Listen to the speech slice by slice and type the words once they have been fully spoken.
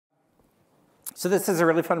So this is a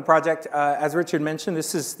really fun project. As Richard mentioned,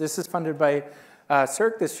 this is funded by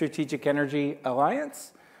SERC, the Strategic Energy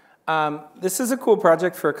Alliance. This is a cool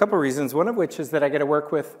project for a couple reasons, one of which is that I get to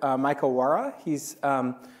work with Michael Wara. He's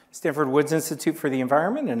Stanford Woods Institute for the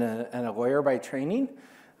Environment and a lawyer by training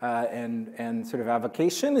and sort of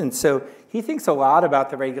avocation. And so he thinks a lot about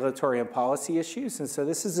the regulatory and policy issues. And so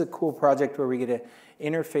this is a cool project where we get to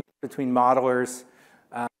interface between modelers,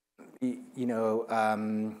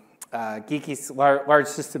 geeky large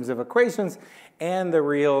systems of equations, and the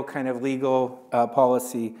real kind of legal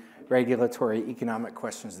policy, regulatory, economic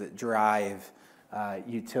questions that drive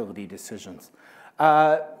utility decisions.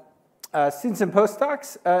 Students and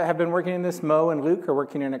postdocs have been working in this. Mo and Luke are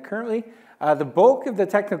working in it currently. The bulk of the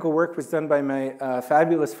technical work was done by my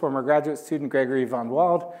fabulous former graduate student, Gregory von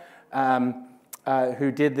Wald, who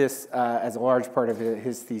did this as a large part of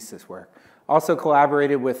his thesis work. Also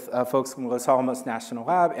collaborated with folks from Los Alamos National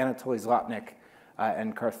Lab, Anatoly Zlotnik,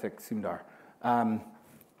 and Karthik Sundar. And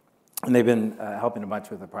they've been helping a bunch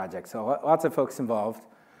with the project, so lots of folks involved.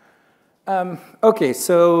 Okay,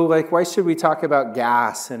 so why should we talk about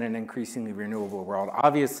gas in an increasingly renewable world?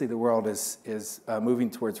 Obviously, the world is moving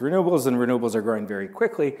towards renewables, and renewables are growing very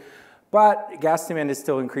quickly. But gas demand is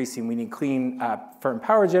still increasing. We need clean, firm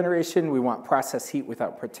power generation. We want process heat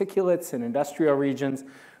without particulates in industrial regions.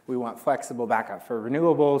 We want flexible backup for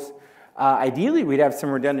renewables. Ideally, we'd have some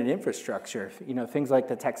redundant infrastructure. Things like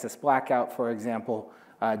the Texas blackout, for example,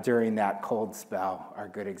 during that cold spell are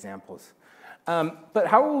good examples. But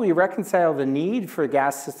how will we reconcile the need for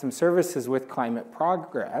gas system services with climate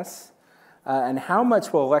progress? And how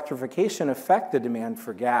much will electrification affect the demand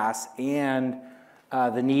for gas and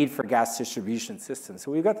the need for gas distribution systems?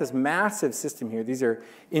 So we've got this massive system here. These are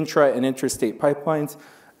intra and interstate pipelines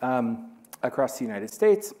across the United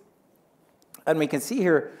States. And we can see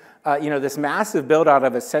here, this massive build out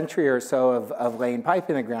of a century or so of laying pipe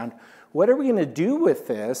in the ground. What are we going to do with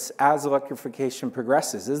this as electrification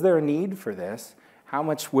progresses? Is there a need for this? How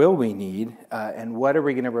much will we need? And what are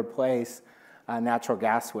we going to replace natural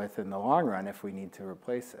gas with in the long run if we need to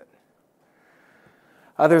replace it?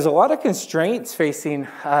 There's a lot of constraints facing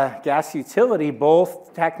gas utility,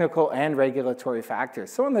 both technical and regulatory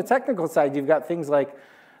factors. So on the technical side, you've got things like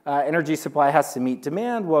energy supply has to meet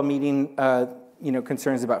demand while meeting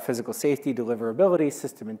concerns about physical safety, deliverability,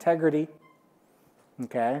 system integrity.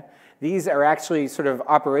 Okay? These are actually sort of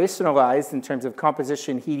operationalized in terms of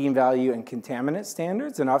composition, heating value, and contaminant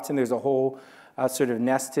standards. And often there's a whole sort of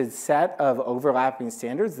nested set of overlapping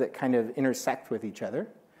standards that kind of intersect with each other.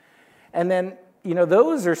 And then,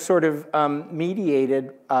 those are sort of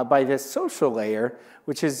mediated by this social layer,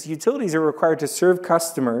 which is utilities are required to serve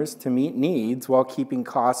customers to meet needs while keeping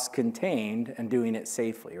costs contained and doing it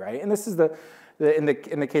safely, right? And this is in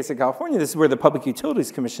the case of California, this is where the Public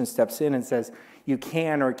Utilities Commission steps in and says you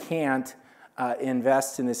can or can't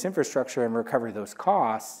invest in this infrastructure and recover those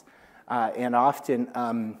costs. And often,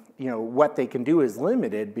 what they can do is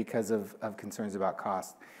limited because of concerns about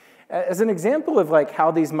cost. As an example of how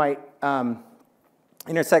these might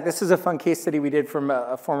intersect, this is a fun case study we did from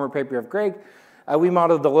a former paper of Greg. We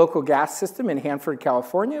modeled the local gas system in Hanford,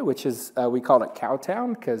 California, which is, we called it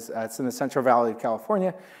Cowtown because it's in the Central Valley of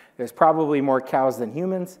California. There's probably more cows than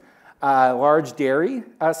humans. Large dairy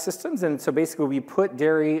systems, and so basically we put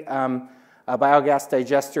dairy biogas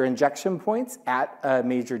digester injection points at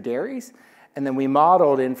major dairies, and then we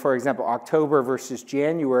modeled in, for example, October versus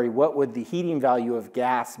January, what would the heating value of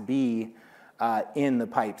gas be in the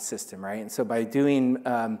pipe system, right? And so by doing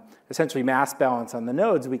essentially mass balance on the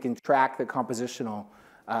nodes, we can track the compositional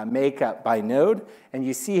makeup by node. And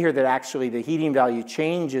you see here that actually the heating value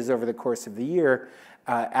changes over the course of the year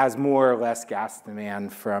as more or less gas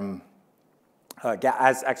demand from,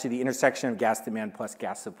 as actually the intersection of gas demand plus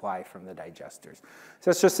gas supply from the digesters.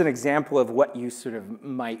 So it's just an example of what you sort of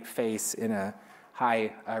might face in a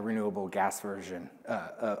high renewable gas version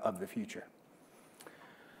of the future.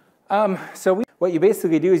 What you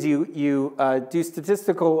basically do is you do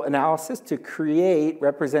statistical analysis to create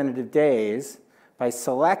representative days by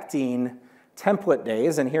selecting template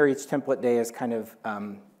days, and here each template day is kind of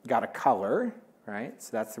got a color, right? So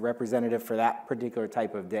that's the representative for that particular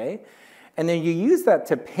type of day. And then you use that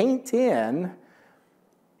to paint in,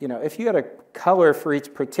 if you had a color for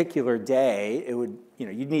each particular day, it would,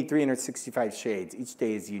 you'd need 365 shades. Each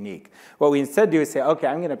day is unique. What we instead do is say, okay,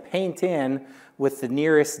 I'm going to paint in with the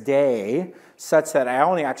nearest day such that I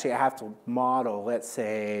only actually have to model, let's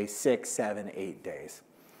say, 6, 7, 8 days.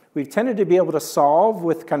 We've tended to be able to solve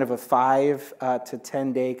with kind of a 5 to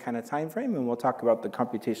 10 day kind of time frame, and we'll talk about the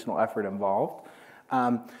computational effort involved.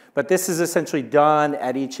 But this is essentially done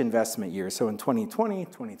at each investment year. So in 2020,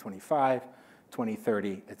 2025,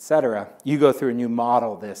 2030, et cetera, you go through and you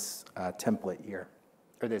model this template year,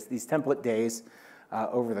 or these template days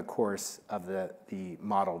over the course of the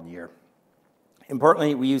modeled year.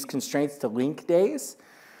 Importantly, we use constraints to link days.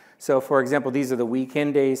 So for example, these are the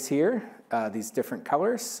weekend days here, these different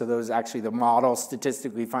colors. So those actually, the model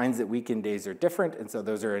statistically finds that weekend days are different, and so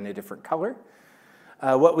those are in a different color.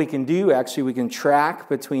 What we can do, actually, we can track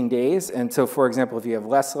between days. And so for example, if you have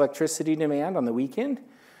less electricity demand on the weekend,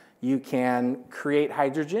 you can create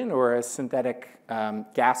hydrogen or a synthetic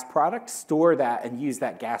gas product, store that, and use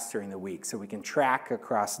that gas during the week. So we can track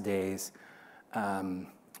across days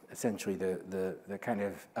essentially the kind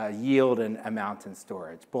of yield and amount in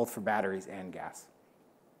storage, both for batteries and gas.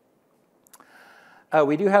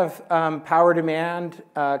 We do have power demand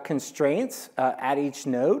constraints at each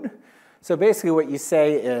node. So basically what you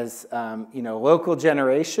say is, local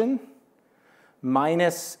generation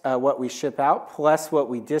minus what we ship out plus what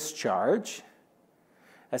we discharge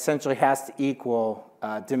essentially has to equal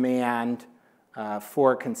demand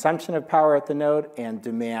for consumption of power at the node and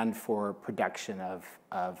demand for production of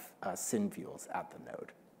synfuels at the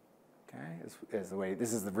node. Okay, is the way,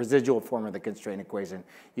 this is the residual form of the constraint equation.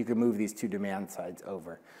 You can move these two demand sides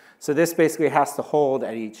over. So this basically has to hold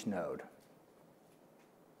at each node.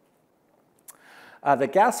 The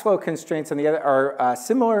gas flow constraints on the other are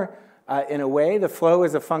similar in a way. The flow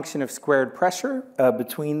is a function of squared pressure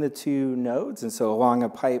between the two nodes. And so along a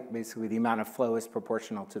pipe, basically the amount of flow is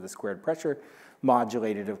proportional to the squared pressure,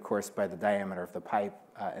 modulated, of course, by the diameter of the pipe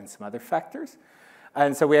and some other factors.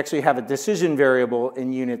 And so we actually have a decision variable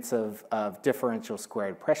in units of differential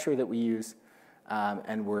squared pressure that we use.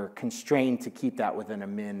 And we're constrained to keep that within a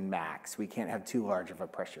min-max. We can't have too large of a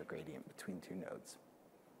pressure gradient between two nodes.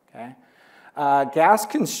 Okay? Gas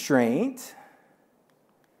constraint.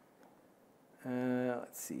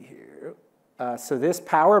 Let's see here. So this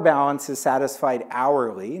power balance is satisfied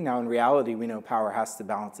hourly. Now, in reality, we know power has to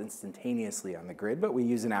balance instantaneously on the grid, but we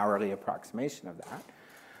use an hourly approximation of that.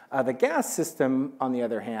 The gas system, on the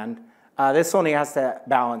other hand, this only has to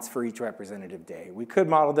balance for each representative day. We could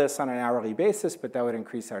model this on an hourly basis, but that would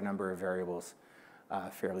increase our number of variables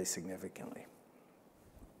fairly significantly.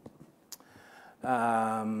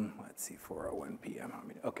 Let's see, 4:01 p.m.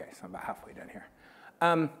 Okay, so I'm about halfway done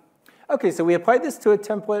here. Okay, so we applied this to a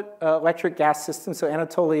template electric gas system. So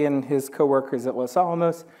Anatoly and his coworkers at Los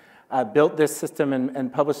Alamos built this system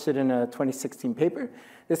and published it in a 2016 paper.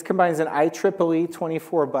 This combines an IEEE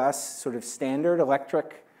 24-bus sort of standard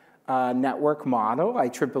electric network model.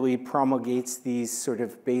 IEEE promulgates these sort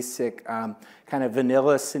of basic kind of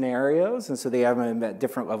vanilla scenarios, and so they have them at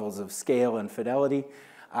different levels of scale and fidelity.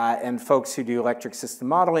 And folks who do electric system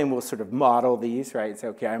modeling will sort of model these, right? Say,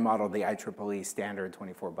 okay, I modeled the IEEE standard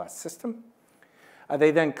 24-bus system.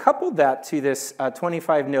 They then coupled that to this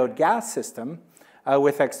 25-node gas system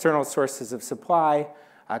with external sources of supply,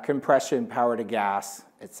 compression, power to gas,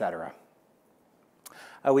 et cetera.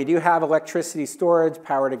 We do have electricity storage,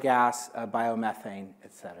 power to gas, biomethane,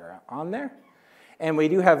 et cetera, on there. And we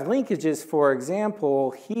do have linkages, for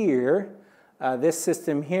example, here, this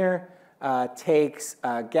system here, takes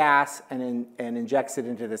gas and injects it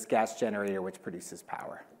into this gas generator, which produces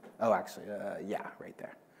power. Oh, actually, yeah, right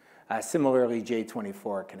there. Similarly,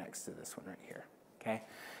 J24 connects to this one right here. Okay,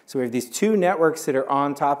 so we have these two networks that are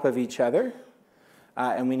on top of each other,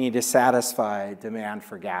 and we need to satisfy demand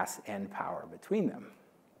for gas and power between them.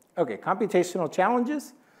 Okay, computational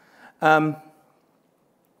challenges. Let's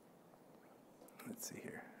see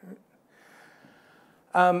here.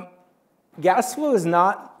 Gas flow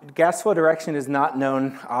direction is not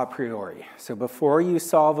known a priori. So before you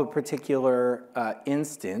solve a particular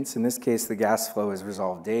instance, in this case the gas flow is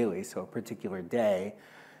resolved daily, so a particular day,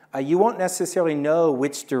 you won't necessarily know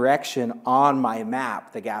which direction on my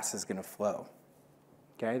map the gas is going to flow.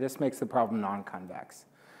 Okay, this makes the problem non-convex.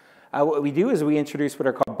 What we do is we introduce what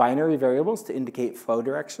are called binary variables to indicate flow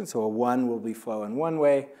direction. So a 1 will be flow in one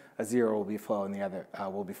way, a 0 will be flow in the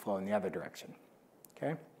other direction.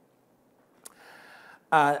 Okay.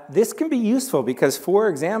 This can be useful because, for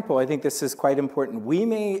example, I think this is quite important. We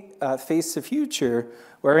may face a future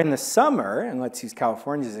where in the summer, and let's use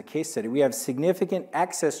California as a case study, we have significant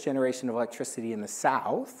excess generation of electricity in the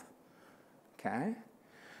south. Okay.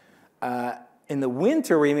 In the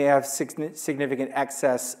winter, we may have significant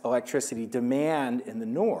excess electricity demand in the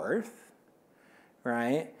north,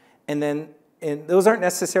 right? And those aren't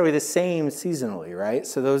necessarily the same seasonally, right?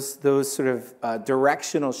 So those sort of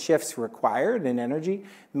directional shifts required in energy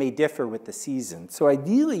may differ with the season. So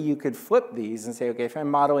ideally, you could flip these and say, okay, if I'm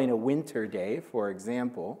modeling a winter day, for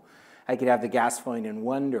example, I could have the gas flowing in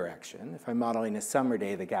one direction. If I'm modeling a summer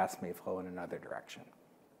day, the gas may flow in another direction,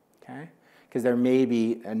 okay? because there may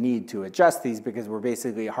be a need to adjust these because we're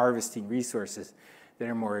basically harvesting resources that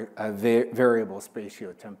are more variable in a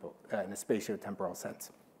spatiotemporal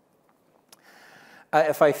sense.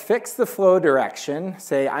 If I fix the flow direction,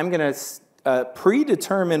 say I'm going to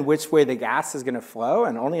predetermine which way the gas is going to flow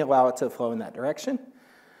and only allow it to flow in that direction,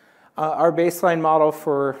 our baseline model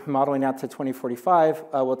for modeling out to 2045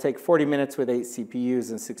 will take 40 minutes with 8 CPUs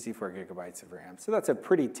and 64 gigabytes of RAM. So that's a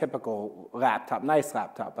pretty typical laptop, nice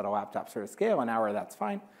laptop, but a laptop sort of scale. An hour, that's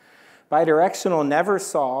fine. Bidirectional never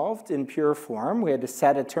solved in pure form. We had to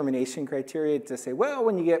set a termination criteria to say, well,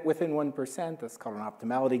 when you get within 1%, that's called an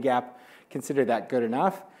optimality gap, consider that good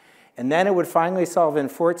enough. And then it would finally solve in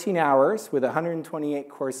 14 hours with a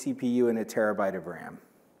 128-core CPU and a terabyte of RAM.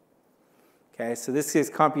 Okay, so this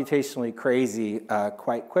is computationally crazy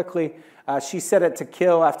quite quickly. She set it to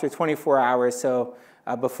kill after 24 hours, so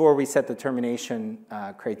before we set the termination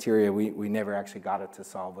criteria, we never actually got it to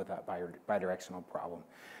solve with that bidirectional problem.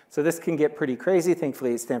 So this can get pretty crazy.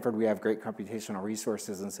 Thankfully, at Stanford, we have great computational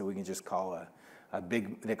resources, and so we can just call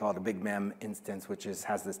they call it a big mem instance, which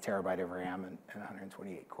has this terabyte of RAM and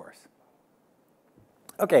 128 cores.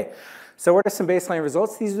 Okay, so what are some baseline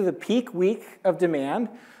results? These are the peak week of demand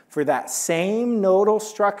for that same nodal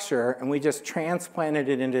structure, and we just transplanted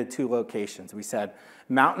it into 2 locations. We said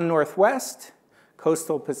mountain northwest,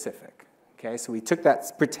 coastal Pacific. Okay, so we took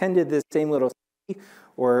that, pretended this same little city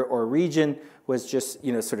or region was just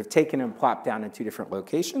sort of taken and plopped down in 2 different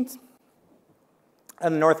locations.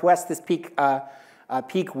 In the northwest, this peak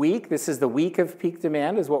week, this is the week of peak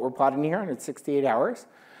demand, is what we're plotting here, 168 hours,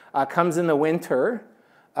 comes in the winter.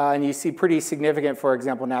 And you see pretty significant, for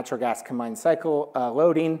example, natural gas combined cycle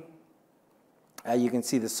loading. You can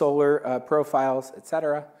see the solar profiles, et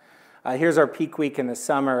cetera. Here's our peak week in the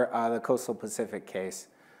summer, the coastal Pacific case.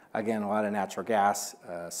 Again, a lot of natural gas,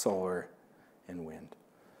 solar, and wind.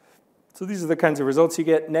 So these are the kinds of results you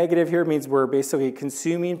get. Negative here means we're basically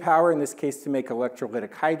consuming power, in this case to make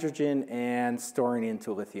electrolytic hydrogen, and storing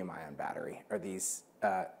into a lithium-ion battery, or these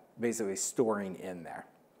basically storing in there.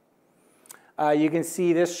 You can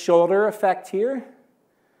see this shoulder effect here.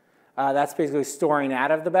 That's basically storing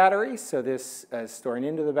out of the battery. So this is storing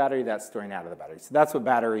into the battery, that's storing out of the battery. So that's what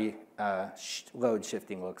battery load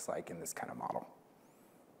shifting looks like in this kind of model.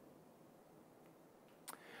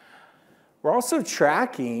 We're also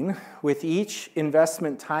tracking with each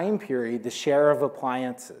investment time period the share of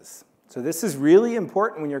appliances. So this is really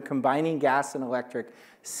important when you're combining gas and electric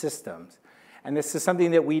systems. And this is something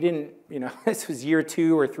that we didn't, this was year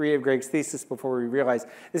 2 or 3 of Greg's thesis before we realized.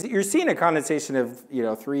 You're seeing a condensation of,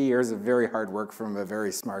 3 years of very hard work from a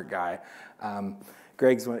very smart guy.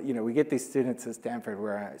 Greg's, we get these students at Stanford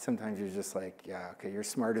where sometimes you're just like, yeah, okay, you're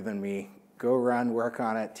smarter than me. Go run, work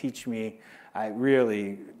on it, teach me.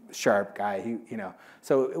 Really sharp guy,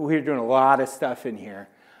 So we're doing a lot of stuff in here.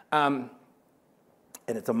 And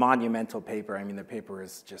it's a monumental paper. I mean, the paper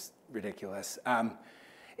is just ridiculous.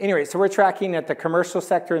 Anyway, so we're tracking at the commercial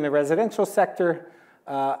sector and the residential sector,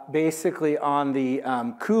 basically on the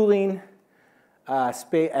cooling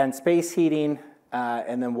and space heating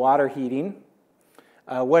and then water heating.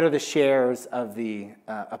 What are the shares of the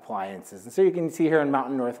appliances? And so you can see here in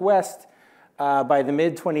Mountain Northwest, by the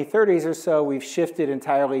mid-2030s or so, we've shifted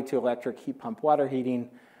entirely to electric heat pump water heating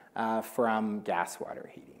from gas water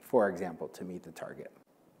heating, for example, to meet the target.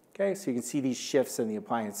 Okay, so you can see these shifts in the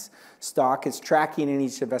appliance stock. It's tracking in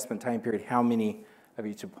each investment time period how many of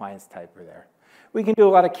each appliance type are there. We can do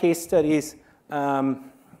a lot of case studies. That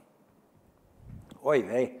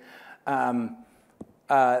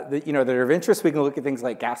are of interest. We can look at things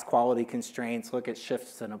like gas quality constraints, look at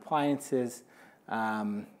shifts in appliances,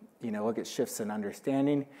 look at shifts in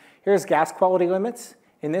understanding. Here's gas quality limits.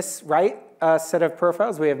 In this right set of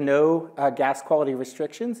profiles, we have no gas quality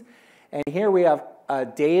restrictions. And here we have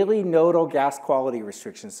daily nodal gas quality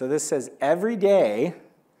restrictions. So this says every day,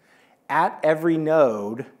 at every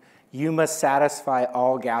node, you must satisfy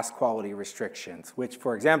all gas quality restrictions, which,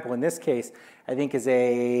 for example, in this case, I think is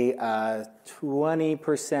a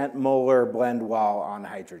 20% molar blend wall on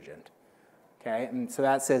hydrogen. Okay, and so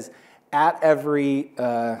that says at every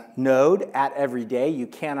node, at every day, you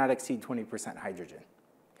cannot exceed 20% hydrogen.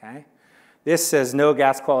 Okay, this says no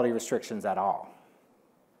gas quality restrictions at all.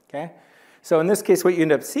 Okay. So in this case, what you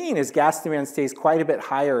end up seeing is gas demand stays quite a bit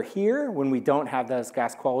higher here when we don't have those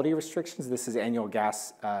gas quality restrictions. This is annual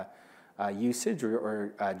gas usage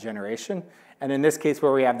or generation. And in this case,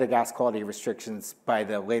 where we have the gas quality restrictions, by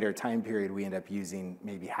the later time period, we end up using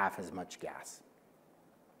maybe half as much gas.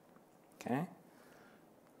 Okay?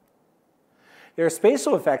 There are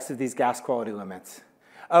spatial effects of these gas quality limits.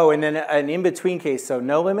 Oh, and then an in-between case, so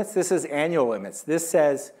no limits. This is annual limits. This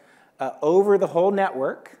says over the whole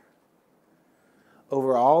network,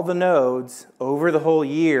 over all the nodes, over the whole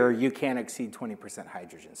year, you can't exceed 20%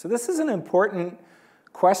 hydrogen. So this is an important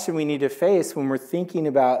question we need to face when we're thinking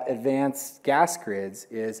about advanced gas grids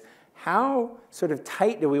is how sort of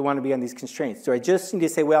tight do we want to be on these constraints? Do I just need to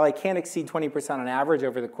say, well, I can't exceed 20% on average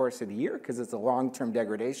over the course of the year because it's a long-term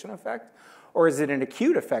degradation effect? Or is it an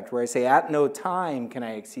acute effect where I say at no time can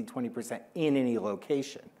I exceed 20% in any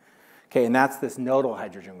location? Okay, and that's this nodal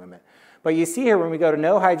hydrogen limit. But you see here when we go to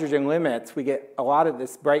no hydrogen limits, we get a lot of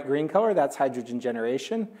this bright green color, that's hydrogen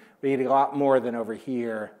generation. We get a lot more than over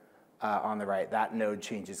here on the right. That node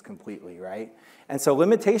changes completely, right? And so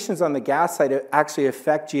limitations on the gas side actually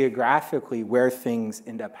affect geographically where things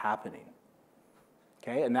end up happening.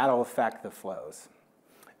 Okay, and that'll affect the flows.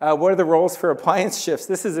 What are the roles for appliance shifts?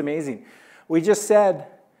 This is amazing. We just said,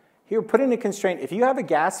 here, put in a constraint. If you have a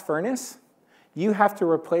gas furnace, you have to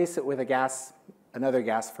replace it with another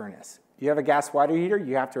gas furnace. You have a gas water heater,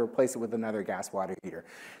 you have to replace it with another gas water heater.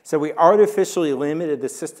 So we artificially limited the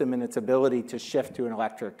system in its ability to shift to an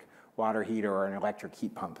electric water heater or an electric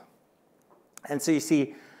heat pump. And so you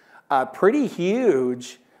see pretty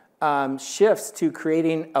huge shifts to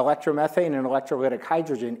creating electromethane and electrolytic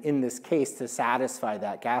hydrogen in this case to satisfy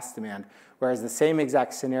that gas demand, whereas the same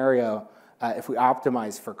exact scenario, if we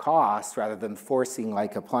optimize for cost rather than forcing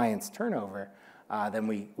like appliance turnover, then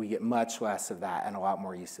we get much less of that and a lot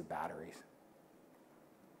more use of batteries.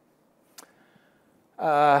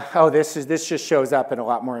 This just shows up in a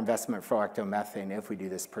lot more investment for electromethane if we do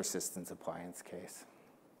this persistence appliance case.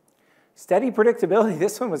 Steady predictability,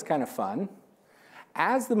 this one was kind of fun.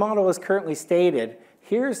 As the model is currently stated,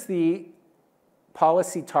 here's the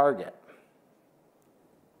policy target.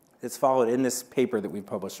 It's followed in this paper that we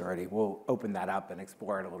published already. We'll open that up and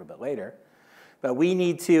explore it a little bit later. But we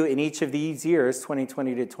need to, in each of these years,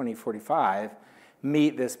 2020 to 2045,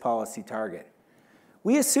 meet this policy target.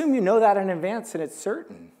 We assume you know that in advance and it's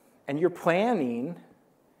certain, and you're planning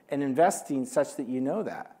and investing such that you know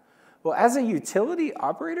that. Well, as a utility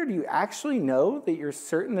operator, do you actually know that you're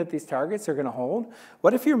certain that these targets are going to hold?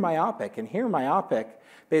 What if you're myopic? And here, myopic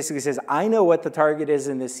basically says, I know what the target is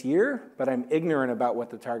in this year, but I'm ignorant about what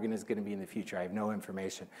the target is going to be in the future. I have no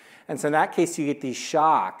information. And so in that case, you get these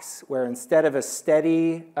shocks where instead of a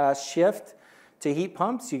steady shift to heat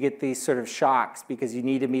pumps, you get these sort of shocks because you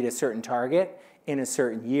need to meet a certain target in a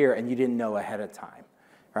certain year and you didn't know ahead of time,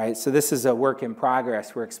 right? So this is a work in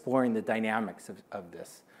progress. We're exploring the dynamics of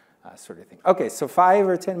this sort of thing. Okay, so 5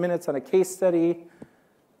 or 10 minutes on a case study.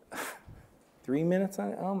 3 minutes on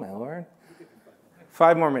it? Oh, my Lord.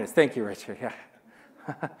 5 more minutes. Thank you, Richard. Yeah.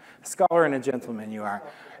 A scholar and a gentleman you are.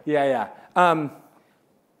 Yeah.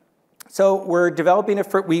 So we're developing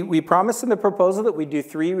we promised in the proposal that we do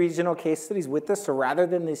 3 regional case studies with this. So rather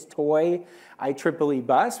than this toy IEEE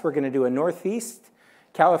bus, we're going to do a Northeast,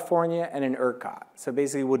 California, and an ERCOT. So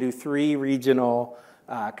basically, we'll do 3 regional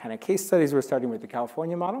kind of case studies. We're starting with the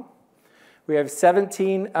California model. We have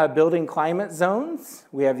 17 building climate zones.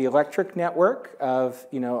 We have the electric network of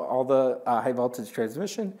all the high voltage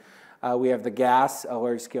transmission. We have the gas, a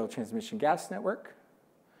large scale transmission gas network.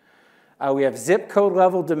 We have zip code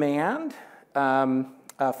level demand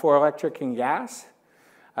for electric and gas.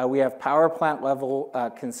 We have power plant level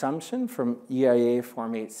consumption from EIA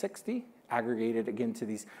Form 860, aggregated again to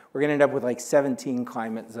these. We're going to end up with like 17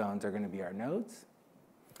 climate zones are going to be our nodes.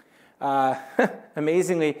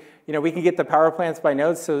 Amazingly, we can get the power plants by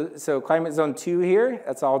nodes. So climate zone 2 here,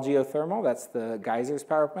 that's all geothermal. That's the geysers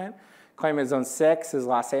power plant. Climate zone 6 is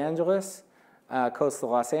Los Angeles. Coastal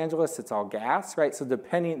Los Angeles, it's all gas, right? So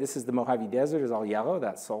this is the Mojave Desert, is all yellow,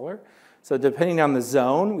 that's solar. So depending on the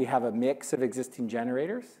zone, we have a mix of existing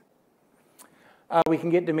generators. We can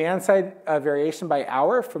get demand side variation by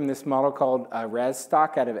hour from this model called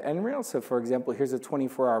ResStock out of NREL. So for example, here's a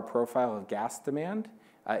 24-hour profile of gas demand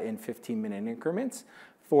in 15-minute increments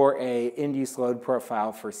for a end-use load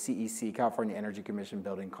profile for CEC, California Energy Commission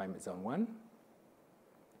Building Climate Zone 1.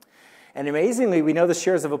 And amazingly, we know the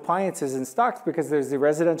shares of appliances in stocks because there's the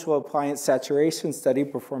residential appliance saturation study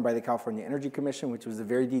performed by the California Energy Commission, which was a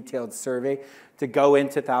very detailed survey to go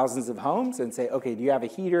into thousands of homes and say, okay, do you have a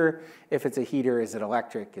heater? If it's a heater, is it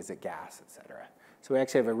electric? Is it gas, et cetera? So we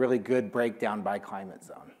actually have a really good breakdown by climate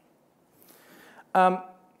zone.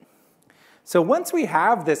 So once we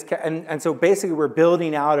have this, and so basically we're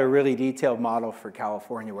building out a really detailed model for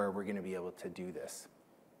California where we're going to be able to do this.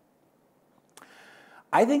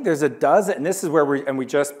 I think there's a dozen, and this is where we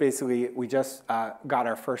just got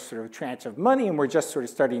our first sort of tranche of money, and we're just sort of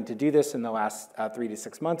starting to do this in the last 3 to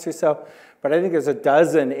 6 months or so. But I think there's a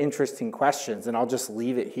dozen interesting questions, and I'll just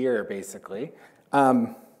leave it here, basically.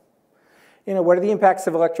 What are the impacts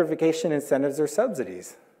of electrification, incentives, or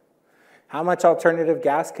subsidies? How much alternative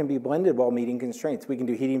gas can be blended while meeting constraints? We can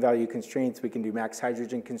do heating value constraints. We can do max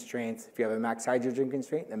hydrogen constraints. If you have a max hydrogen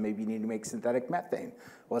constraint, then maybe you need to make synthetic methane.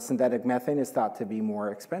 Well, synthetic methane is thought to be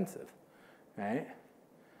more expensive, right?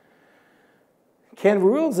 Can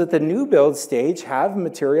rules at the new build stage have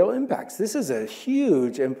material impacts? This is a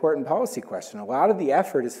huge, important policy question. A lot of the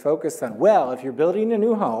effort is focused on, well, if you're building a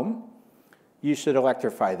new home, you should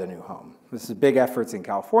electrify the new home. This is big efforts in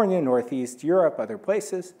California, Northeast Europe, other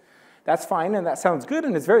places. That's fine, and that sounds good,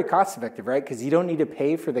 and it's very cost-effective, right? Because you don't need to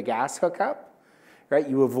pay for the gas hookup, right?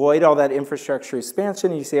 You avoid all that infrastructure expansion,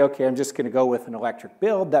 and you say, okay, I'm just going to go with an electric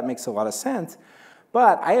build. That makes a lot of sense.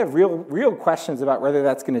 But I have real questions about whether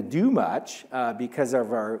that's going to do much because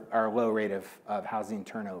of our low rate of housing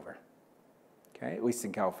turnover, okay, at least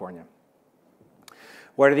in California.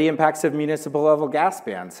 What are the impacts of municipal level gas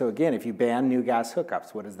bans? So again, if you ban new gas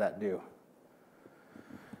hookups, what does that do?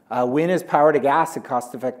 When is power to gas a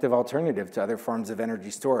cost-effective alternative to other forms of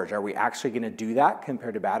energy storage? Are we actually going to do that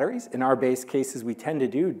compared to batteries? In our base cases, we tend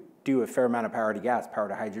to do a fair amount of power to gas, power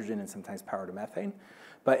to hydrogen, and sometimes power to methane.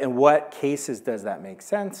 But in what cases does that make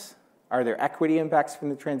sense? Are there equity impacts from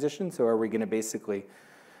the transition? So are we going to basically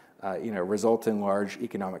result in large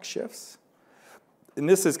economic shifts? And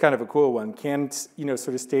this is kind of a cool one. Can sort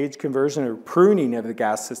of stage conversion or pruning of the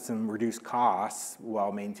gas system reduce costs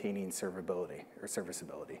while maintaining servability or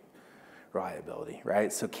serviceability, reliability,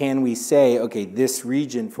 right? So can we say, okay, this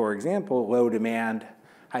region, for example, low demand,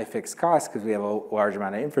 high fixed costs because we have a large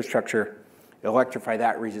amount of infrastructure, electrify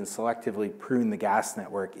that region selectively, prune the gas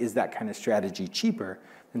network. Is that kind of strategy cheaper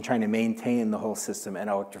than trying to maintain the whole system and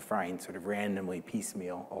electrifying sort of randomly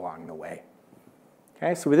piecemeal along the way?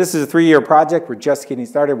 Okay, so this is a 3-year project. We're just getting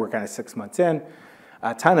started. We're kind of 6 months in.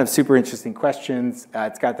 A ton of super interesting questions.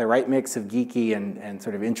 It's got the right mix of geeky and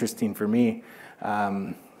sort of interesting for me.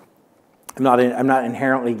 I'm not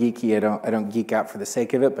inherently geeky. I don't geek out for the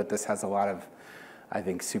sake of it, but this has a lot of, I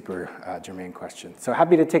think, super germane questions. So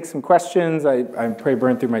happy to take some questions. I'm pretty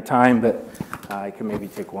burned through my time, but I can maybe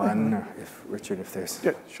take one, or if Richard, if there's.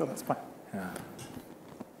 Yeah, sure, that's fine. Yeah.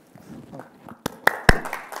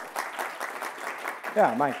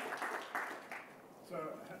 Yeah, Mike. So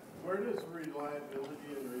where does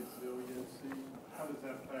reliability and resiliency, how does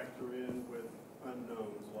that factor in with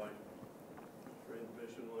unknowns like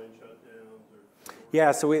transmission line shutdowns?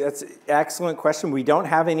 Yeah, so that's an excellent question. We don't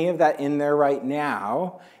have any of that in there right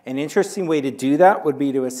now. An interesting way to do that would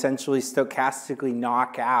be to essentially stochastically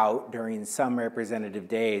knock out during some representative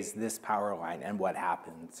days this power line and what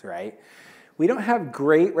happens, right? We don't have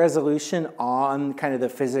great resolution on kind of the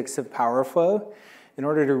physics of power flow. In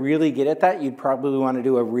order to really get at that, you'd probably want to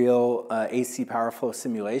do a real AC power flow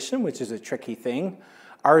simulation, which is a tricky thing.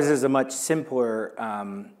 Ours is a much simpler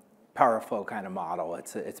power flow kind of model.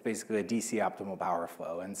 It's basically a DC optimal power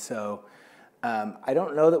flow. And so I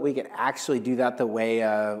don't know that we could actually do that the way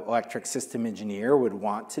an electric system engineer would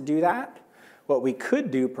want to do that. What we could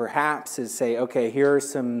do perhaps is say, okay, here are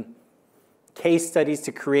some case studies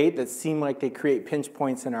to create that seem like they create pinch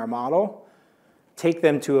points in our model. Take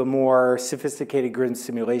them to a more sophisticated grid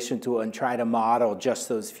simulation tool and try to model just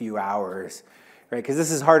those few hours, right? Because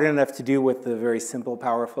this is hard enough to do with the very simple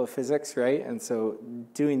power flow physics, right? And so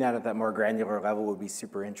doing that at that more granular level would be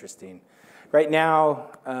super interesting. Right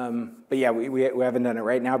now, but yeah, we haven't done it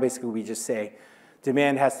right now. Basically, we just say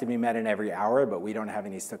demand has to be met in every hour, but we don't have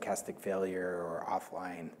any stochastic failure or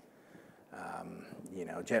offline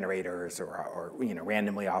generators or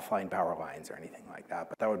randomly offline power lines or anything like that.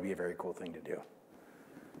 But that would be a very cool thing to do.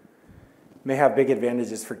 May have big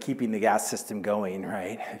advantages for keeping the gas system going,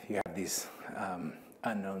 right? If you have these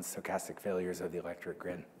unknown stochastic failures of the electric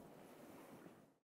grid.